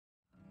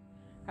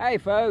Hey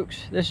folks,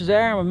 this is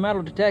Aaron with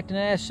Metal Detecting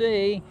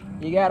SC.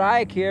 You got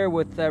Ike here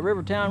with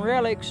River Town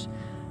Relics.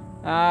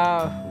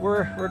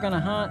 We're gonna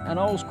hunt an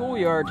old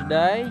schoolyard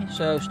today,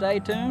 so stay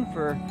tuned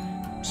for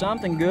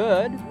something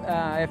good.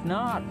 If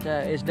not,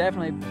 it's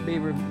definitely be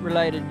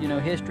related,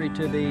 history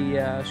to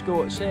the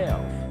school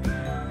itself.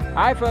 All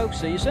right,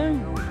 folks, see you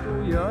soon.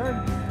 Schoolyard.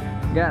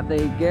 Got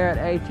the Garrett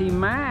AT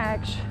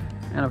Max,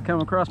 and I've come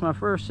across my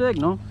first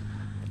signal.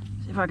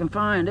 See if I can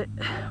find it.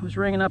 It was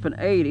ringing up an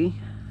 80.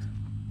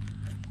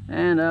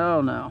 And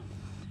oh no,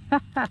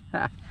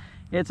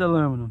 it's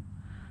aluminum.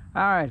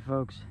 All right,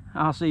 folks,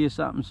 I'll see you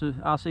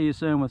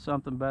soon with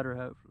something better,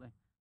 hopefully.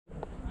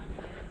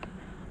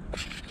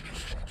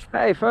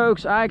 Hey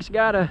folks, Ike's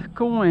got a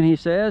coin, he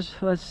says.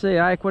 Let's see,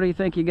 Ike, what do you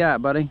think you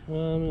got, buddy?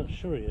 I'm not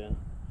sure yet.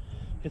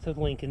 It's a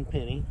Lincoln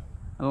penny.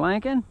 A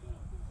Lincoln?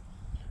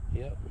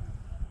 Yep.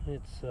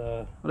 It's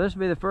well, this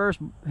will be the first.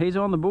 He's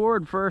on the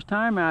board first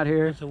time out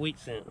here. It's a wheat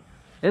cent.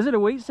 Is it a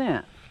wheat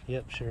cent?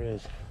 Yep, sure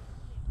is.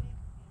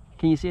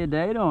 Can you see a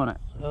date on it?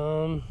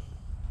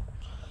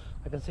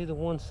 I can see the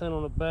 1 cent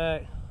on the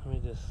back. Let me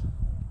just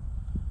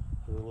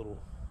do a little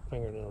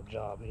fingernail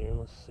job here.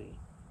 Let's see.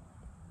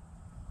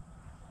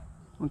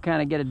 We'll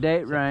kind of get a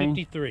date range.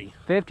 53.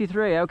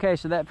 53. Okay,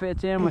 so that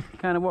fits in with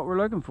kind of what we're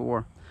looking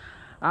for.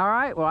 All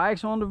right. Well,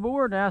 Ike's on the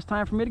board. Now it's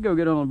time for me to go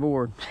get on the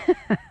board.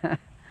 All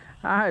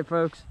right,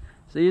 folks.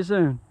 See you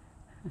soon.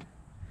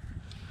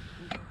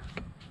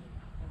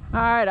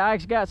 All right,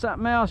 Ike's got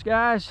something else,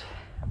 guys.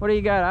 What do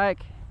you got,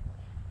 Ike?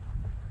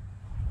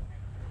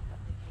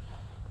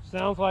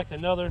 Sounds like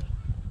another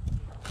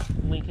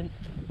Lincoln,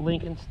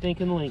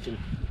 stinking Lincoln.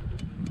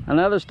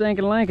 Another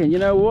stinking Lincoln. You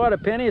know what? A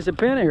penny is a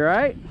penny,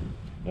 right?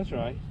 That's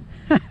right.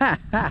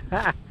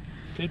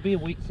 Could be a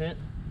wheat cent.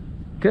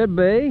 Could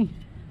be.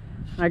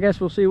 I guess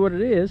we'll see what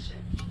it is.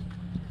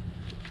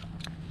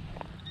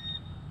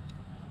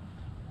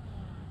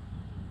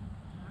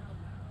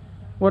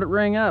 What'd it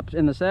ring up?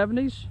 In the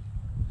 70s?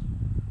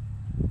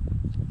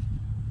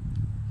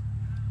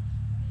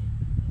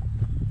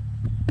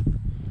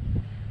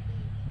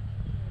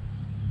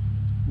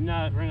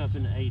 No, it rang up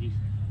in the 80s.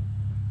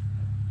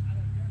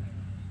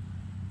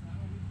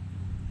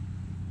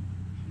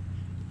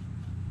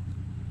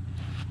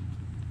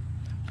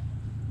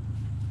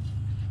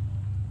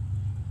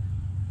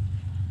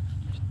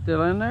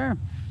 Still in there?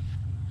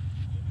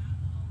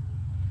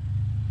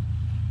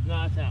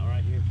 No, it's out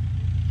right here.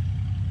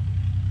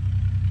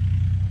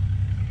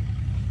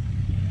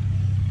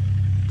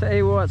 Tell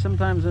you what,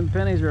 sometimes them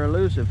pennies are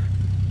elusive.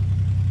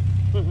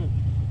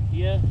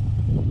 Yeah.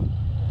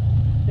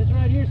 It's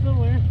right here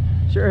somewhere.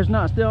 Sure it's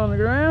not still on the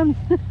ground?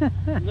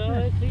 No,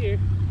 it's here.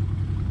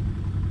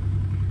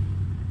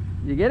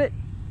 You get it?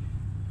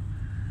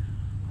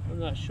 I'm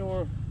not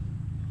sure.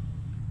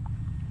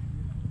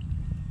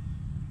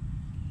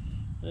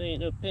 There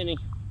ain't no penny.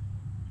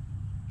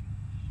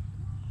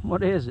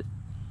 What is it?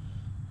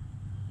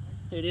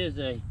 It is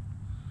a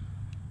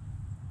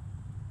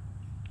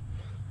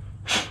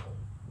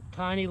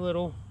tiny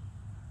little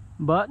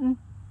Button?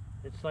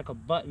 It's like a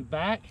button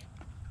back.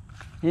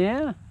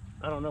 Yeah.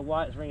 I don't know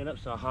why it's ringing up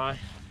so high.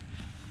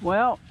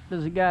 Well,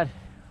 what's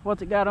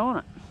it got on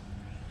it?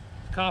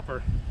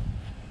 Copper.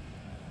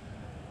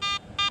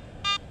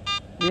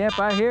 Yep,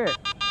 I hear it.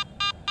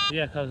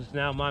 Yeah, because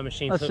now my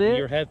machine's Let's hooked to see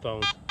your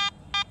headphones.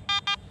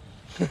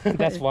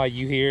 That's why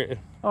you hear it.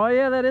 Oh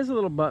yeah, that is a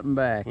little button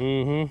back.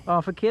 Mm-hmm.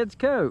 Off a kid's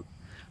coat.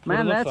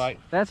 Man,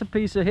 that's a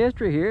piece of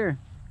history here.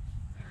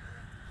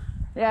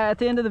 Yeah, at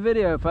the end of the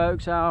video,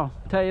 folks, I'll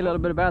tell you a little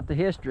bit about the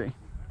history.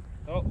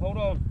 Oh, hold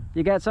on.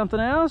 You got something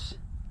else?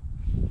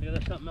 Yeah,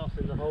 there's something else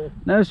in the hole.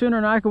 No sooner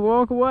than I could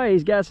walk away,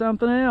 he's got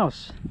something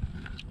else.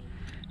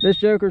 This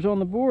joker's on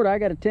the board. I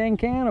got a tin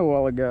can a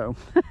while ago.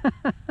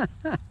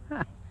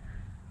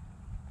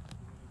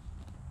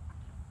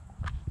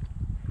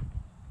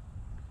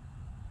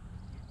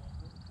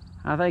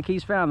 I think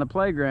he's found the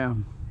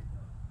playground.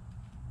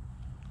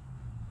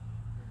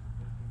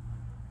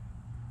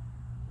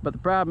 But the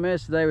problem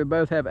is today we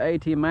both have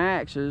AT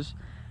Maxes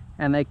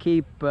and they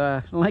keep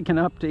linking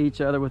up to each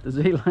other with the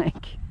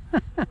Z-Link.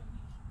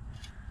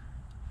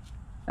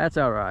 That's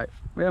all right.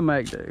 We'll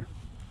make do.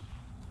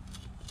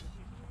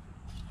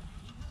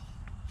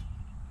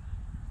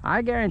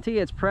 I guarantee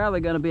it's probably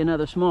going to be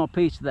another small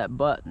piece of that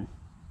button.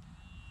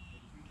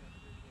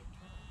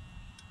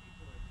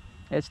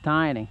 It's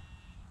tiny.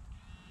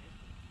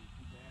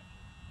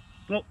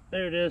 Oh,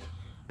 there it is.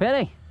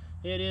 Penny?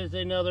 It is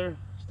another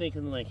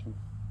stinking Lincoln.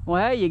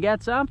 Well, hey, you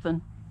got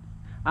something.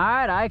 All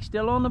right, Ike's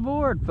still on the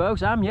board,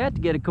 folks. I'm yet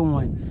to get a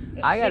coin.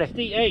 I got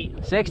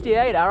 68.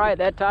 68. All right,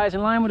 that ties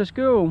in line with the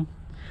school.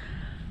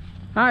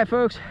 All right,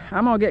 folks,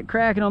 I'm gonna get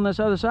cracking on this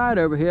other side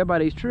over here by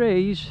these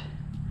trees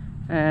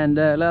and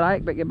let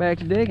Ike get back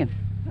to digging.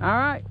 All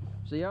right,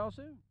 see y'all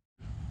soon.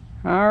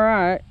 All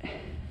right,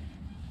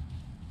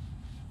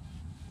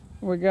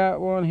 we got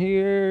one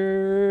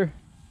here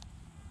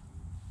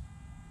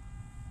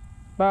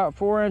about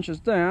 4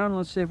 inches down.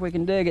 Let's see if we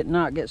can dig it and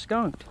not get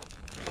skunked.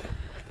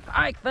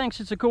 Ike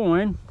thinks it's a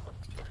coin,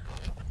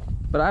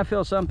 but I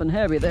feel something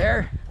heavy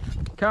there.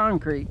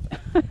 concrete.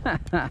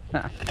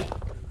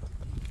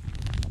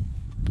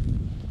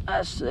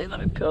 Let's see, let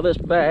me peel this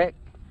back.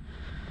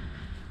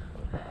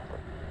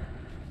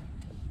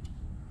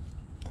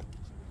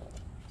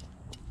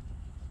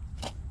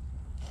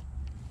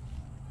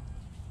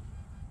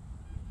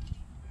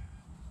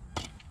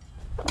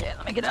 Yeah,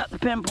 let me get out the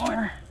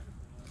pinpointer.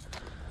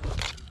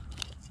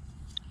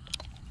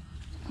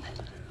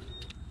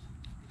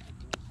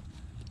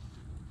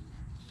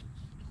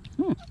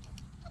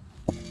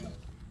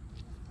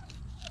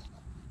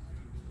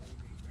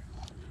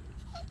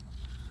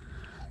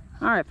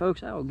 Alright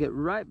folks, I will get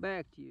right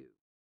back to you.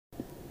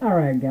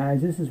 Alright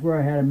guys, this is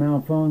where I had a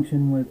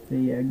malfunction with the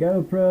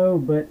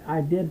GoPro, but I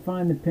did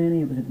find the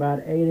penny. It was about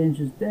 8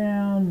 inches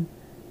down.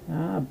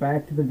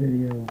 Back to the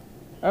video.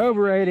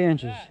 Over 8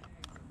 inches.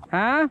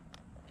 Huh?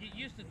 Get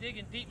used to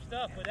digging deep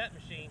stuff with that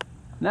machine.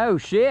 No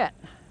shit.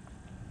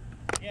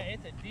 Yeah,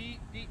 it's a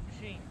deep, deep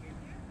machine.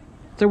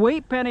 It's a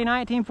wheat penny,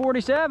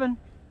 1947.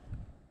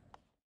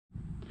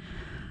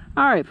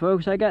 Alright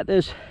folks, I got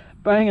this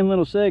banging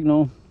little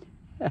signal.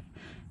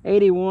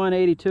 81,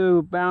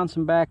 82,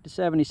 bouncing back to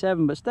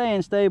 77, but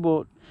staying stable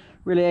at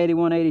really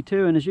 81,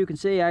 82. And as you can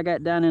see, I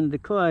got down into the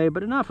clay,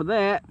 but enough of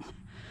that.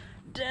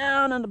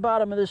 Down in the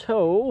bottom of this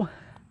hole,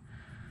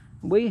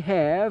 we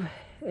have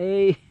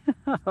a,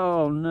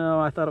 oh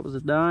no, I thought it was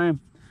a dime.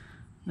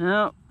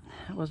 No,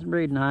 I wasn't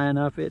reading high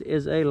enough. It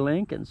is a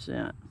Lincoln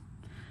cent.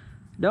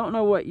 Don't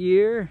know what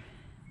year.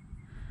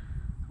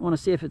 I want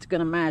to see if it's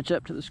going to match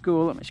up to the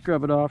school. Let me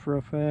scrub it off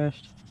real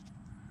fast.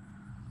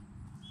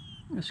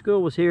 The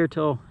school was here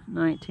till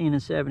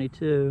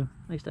 1972.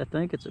 At least I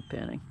think it's a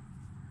penny.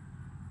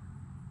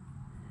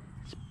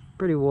 It's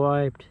pretty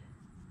wiped.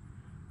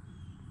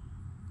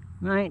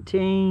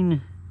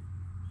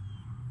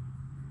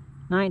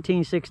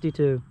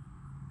 1962.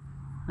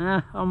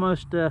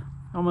 Almost a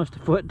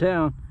foot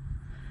down.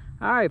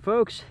 All right,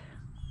 folks.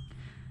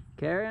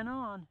 Carrying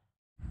on.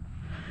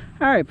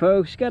 All right,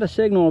 folks. Got a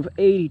signal of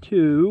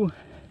 82.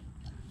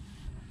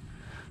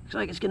 Looks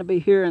like it's going to be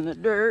here in the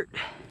dirt.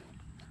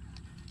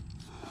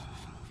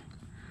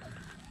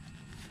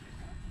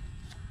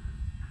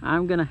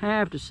 I'm gonna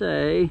have to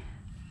say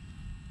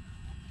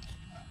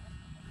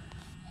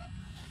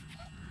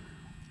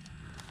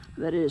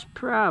that it is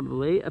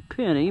probably a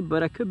penny,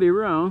 but I could be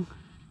wrong.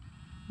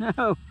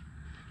 No,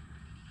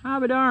 I'll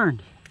be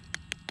darned.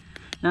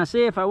 Now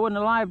see, if I wouldn't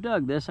have live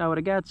dug this, I would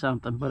have got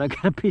something, but I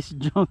got a piece of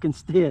junk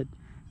instead.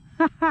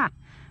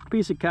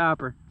 Piece of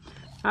copper.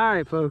 All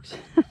right, folks,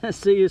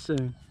 see you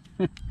soon.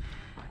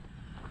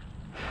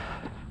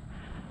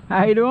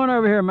 How you doing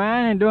over here,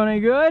 man? Ain't doing any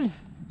good?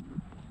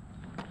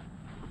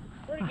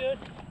 Good.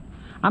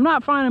 I'm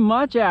not finding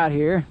much out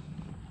here,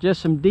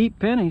 just some deep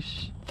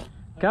pennies,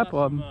 a couple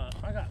of them.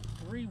 I got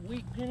 3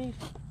 weak pennies.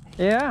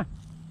 Yeah.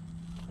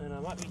 And I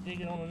might be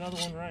digging on another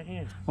one right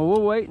here. Well,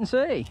 we'll wait and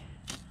see.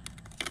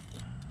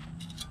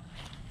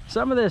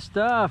 Some of this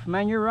stuff,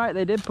 man, you're right,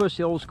 they did push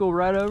the old school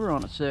right over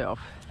on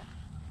itself.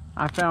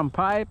 I found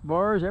pipe,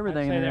 bars,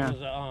 everything in there.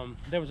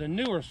 There was a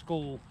newer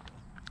school.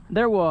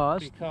 There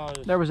was. Because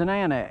there was an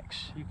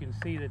annex. You can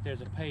see that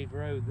there's a paved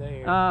road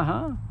there.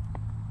 Uh-huh.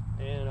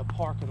 And a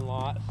parking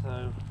lot,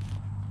 so.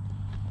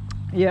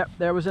 Yep,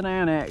 there was an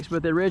annex,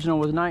 but the original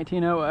was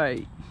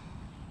 1908.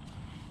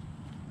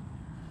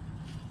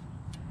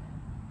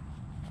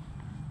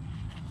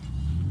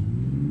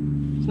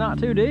 It's not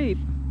too deep.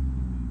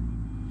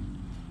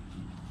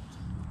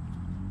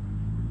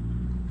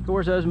 Of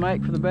course, those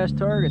make for the best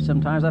targets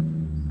sometimes.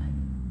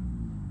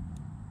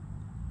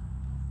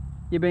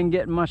 You been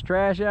getting much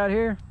trash out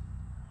here?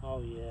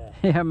 Oh yeah.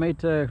 Yeah, me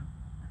too.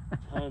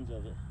 Tons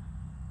of it.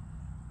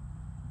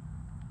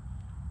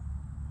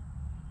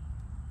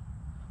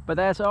 But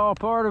that's all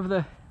part of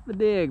the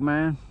dig,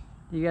 man.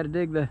 You got to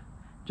dig the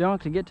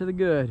junk to get to the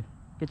good.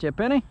 Get you a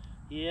penny?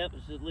 Yep,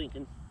 it's a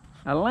Lincoln.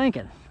 A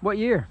Lincoln. What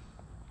year?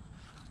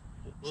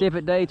 See if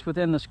it dates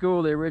within the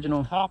school, the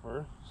original. It's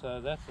copper,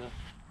 so that's a.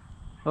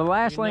 Well, the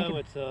last you Lincoln. know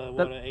it's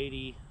what, an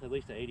 80, at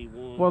least an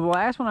 81. Well, the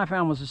last one I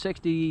found was a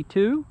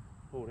 62.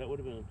 Oh, that would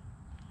have been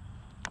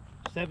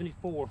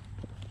 74.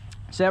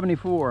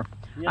 74.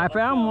 Yep, I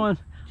found one.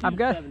 I've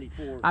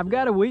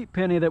got a wheat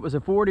penny that was a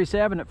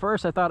 47. At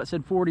first I thought it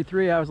said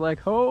 43. I was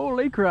like,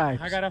 holy crap.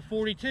 I got a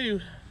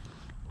 42.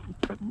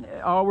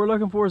 All we're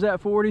looking for is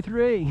that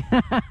 43.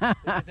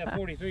 That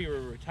 43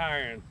 we're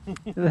retiring.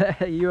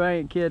 You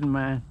ain't kidding,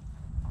 man.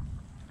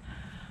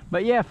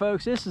 But yeah,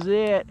 folks, this is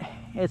it.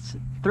 It's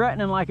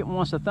threatening like it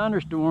wants a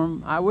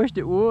thunderstorm. I wished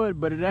it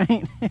would, but it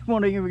ain't. It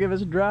won't even give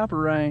us a drop of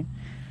rain.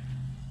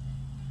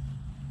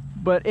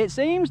 But it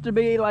seems to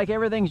be like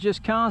everything's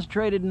just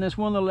concentrated in this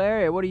one little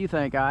area. What do you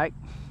think, Ike?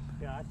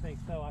 Yeah, I think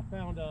so. I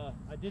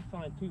did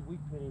find 2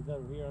 wheat pennies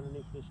over here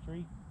underneath this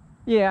tree.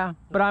 Yeah, so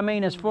but I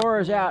mean, as far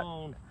as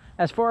out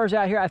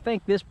here, I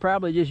think this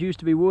probably just used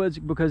to be woods,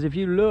 because if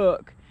you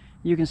look,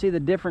 you can see the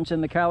difference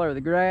in the color of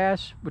the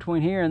grass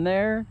between here and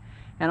there.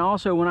 And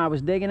also, when I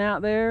was digging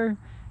out there,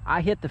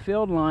 I hit the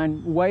field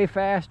line way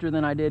faster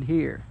than I did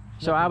here.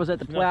 So I was at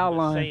the plow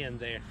line. Sand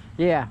there.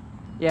 Yeah.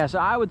 Yeah, so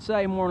I would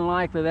say more than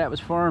likely that was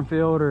farm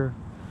field or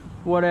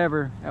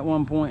whatever at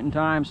one point in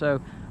time. So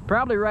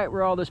probably right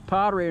where all this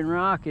pottery and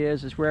rock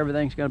is where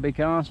everything's going to be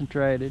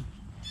concentrated.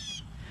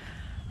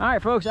 All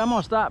right, folks, I'm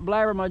going to stop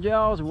blabbering my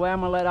jaws. I'm going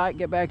to let Ike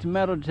get back to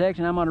metal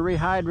detection. I'm going to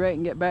rehydrate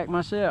and get back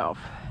myself.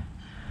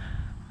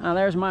 Now,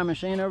 there's my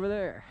machine over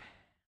there.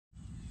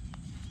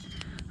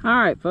 All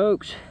right,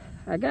 folks,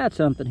 I got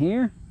something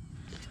here.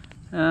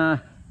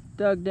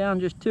 Dug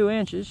down just 2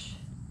 inches.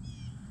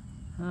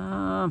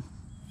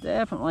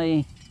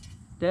 Definitely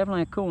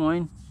a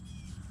coin.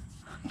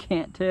 I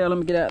can't tell. Let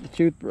me get out the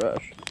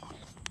toothbrush.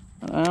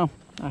 Well,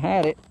 I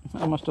had it.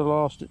 I must have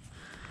lost it.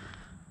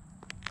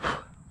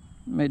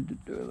 Let me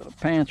do a little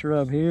pants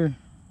rub here.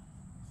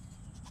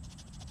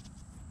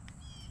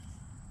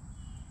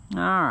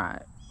 All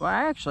right. Well,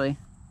 actually,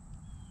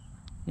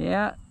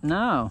 yeah,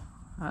 no.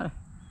 Is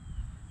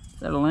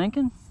that a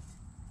Lincoln?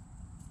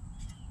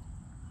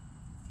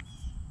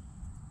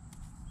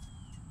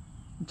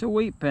 It's a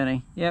wheat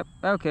penny. Yep.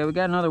 Okay, we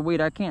got another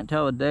wheat. I can't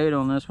tell the date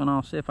on this one.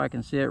 I'll see if I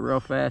can see it real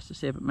fast to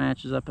see if it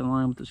matches up in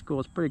line with the school.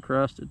 It's pretty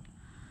crusted.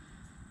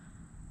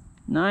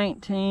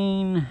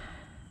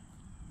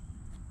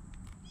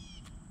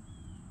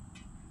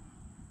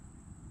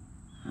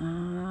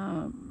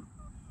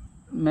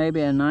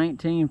 Maybe a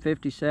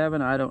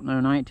 1957. I don't know.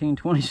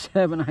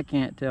 1927. I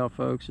can't tell,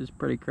 folks. It's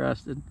pretty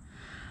crusted.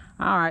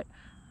 All right.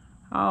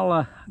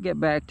 I'll get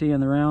back to you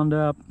in the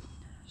roundup.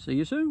 See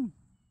you soon.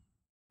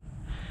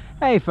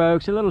 Hey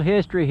folks, a little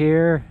history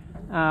here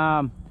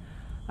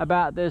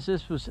about this.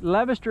 This was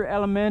Leicester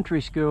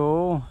Elementary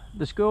School.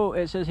 The school,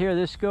 it says here,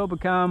 this school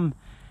became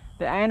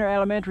the Anner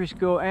Elementary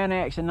School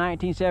annexed in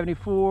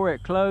 1974.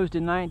 It closed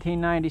in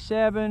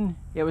 1997.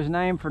 It was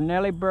named for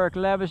Nellie Burke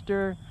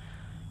Leicester,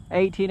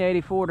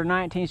 1884 to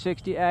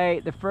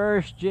 1968, the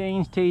first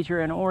Jeans teacher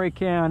in Horry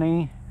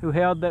County who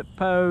held that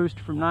post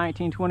from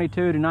 1922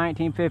 to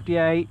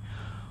 1958.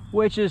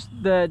 Which is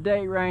the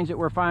date range that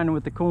we're finding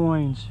with the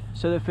coins,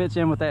 so that fits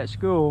in with that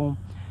school.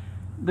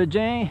 The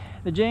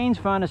Jeans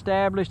Fund,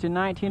 established in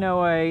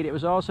 1908, it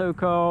was also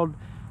called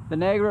the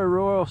Negro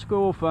Rural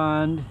School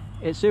Fund.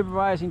 Its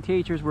supervising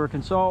teachers were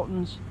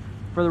consultants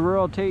for the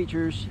rural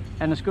teachers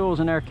and the schools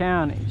in their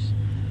counties.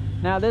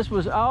 Now this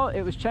was all,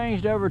 it was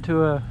changed over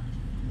to a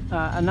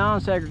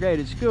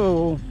non-segregated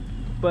school,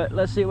 but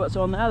let's see what's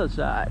on the other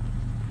side.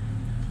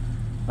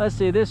 Let's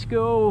see, this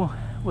school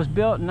was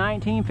built in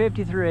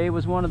 1953,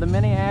 was one of the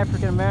many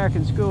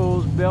African-American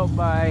schools built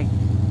by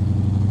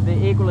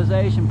the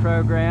equalization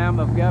program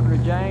of Governor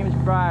James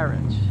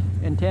Bryan,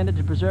 intended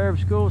to preserve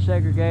school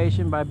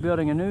segregation by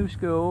building a new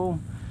school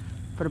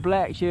for the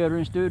black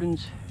children,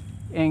 students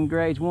in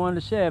grades 1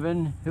 to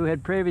 7 who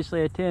had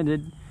previously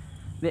attended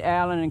the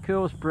Allen and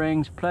Cool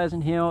Springs,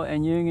 Pleasant Hill,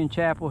 and Union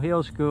Chapel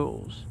Hill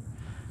schools.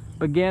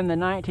 Began the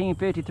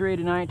 1953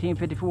 to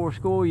 1954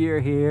 school year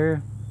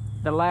here,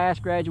 the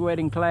last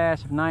graduating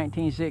class of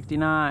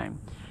 1969.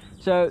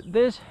 So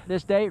this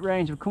date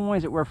range of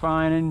coins that we're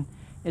finding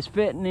is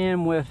fitting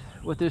in with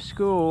this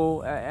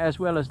school as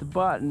well as the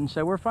button.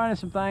 So we're finding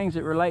some things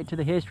that relate to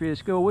the history of the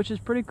school, which is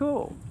pretty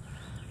cool.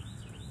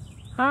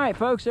 All right,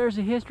 folks, there's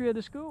the history of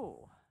the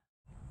school.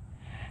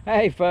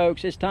 Hey,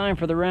 folks, it's time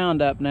for the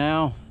roundup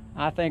now.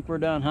 I think we're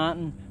done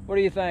hunting. What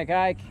do you think,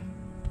 Ike?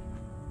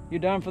 You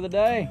done for the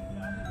day?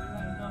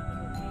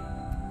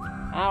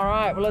 All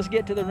right, well, let's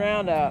get to the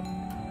roundup.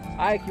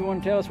 Ike, you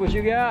want to tell us what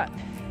you got?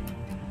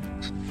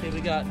 Okay,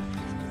 we got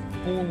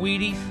 4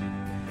 Wheaties.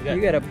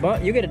 You get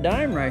a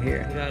dime right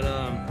here. We got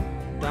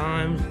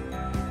dimes,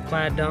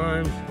 plaid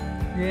dimes,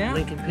 yeah,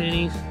 Lincoln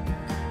pennies.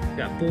 We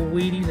got 4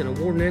 Wheaties and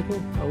a war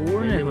nickel. A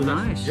war nickel,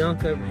 nice.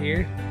 Junk over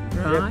here.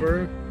 Right.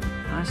 Zipper.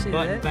 I see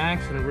button that.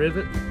 backs and a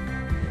rivet.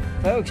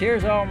 Folks,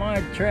 here's all my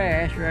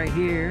trash right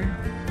here.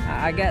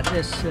 I got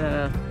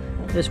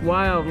this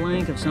wild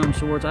link of some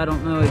sorts. I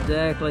don't know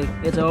exactly.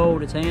 It's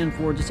old, it's hand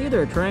forged. It's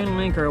either a train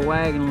link or a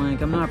wagon link.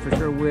 I'm not for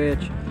sure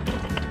which.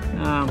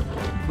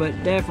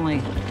 But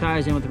definitely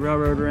ties in with the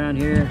railroad around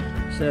here.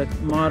 It's a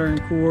modern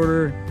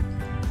quarter.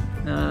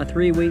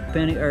 2 wheat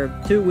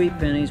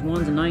pennies.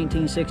 One's a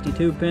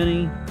 1962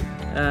 penny,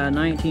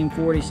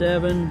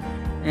 1947,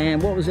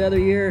 and what was the other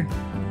year?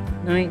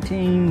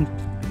 56.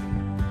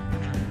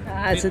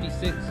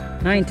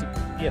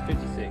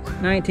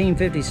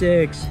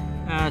 1956.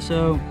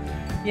 So,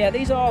 yeah,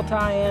 these all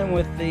tie in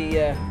with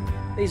the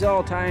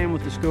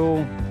school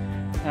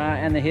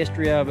and the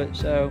history of it.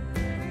 So,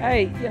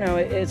 hey, you know,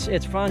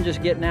 it's fun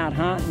just getting out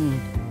hunting.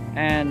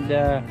 And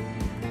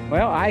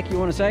well, Ike, you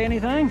want to say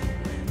anything?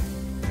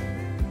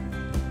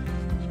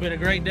 It's been a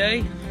great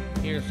day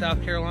here in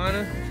South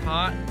Carolina. It's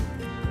hot,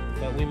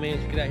 but we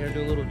managed to get out here and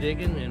do a little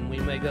digging, and we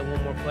may go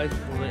one more place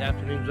before the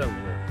afternoon's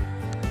over.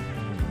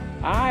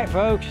 All right,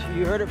 folks,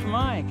 you heard it from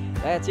Mike.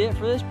 That's it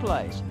for this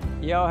place.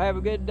 Y'all have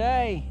a good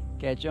day.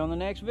 Catch you on the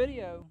next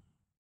video.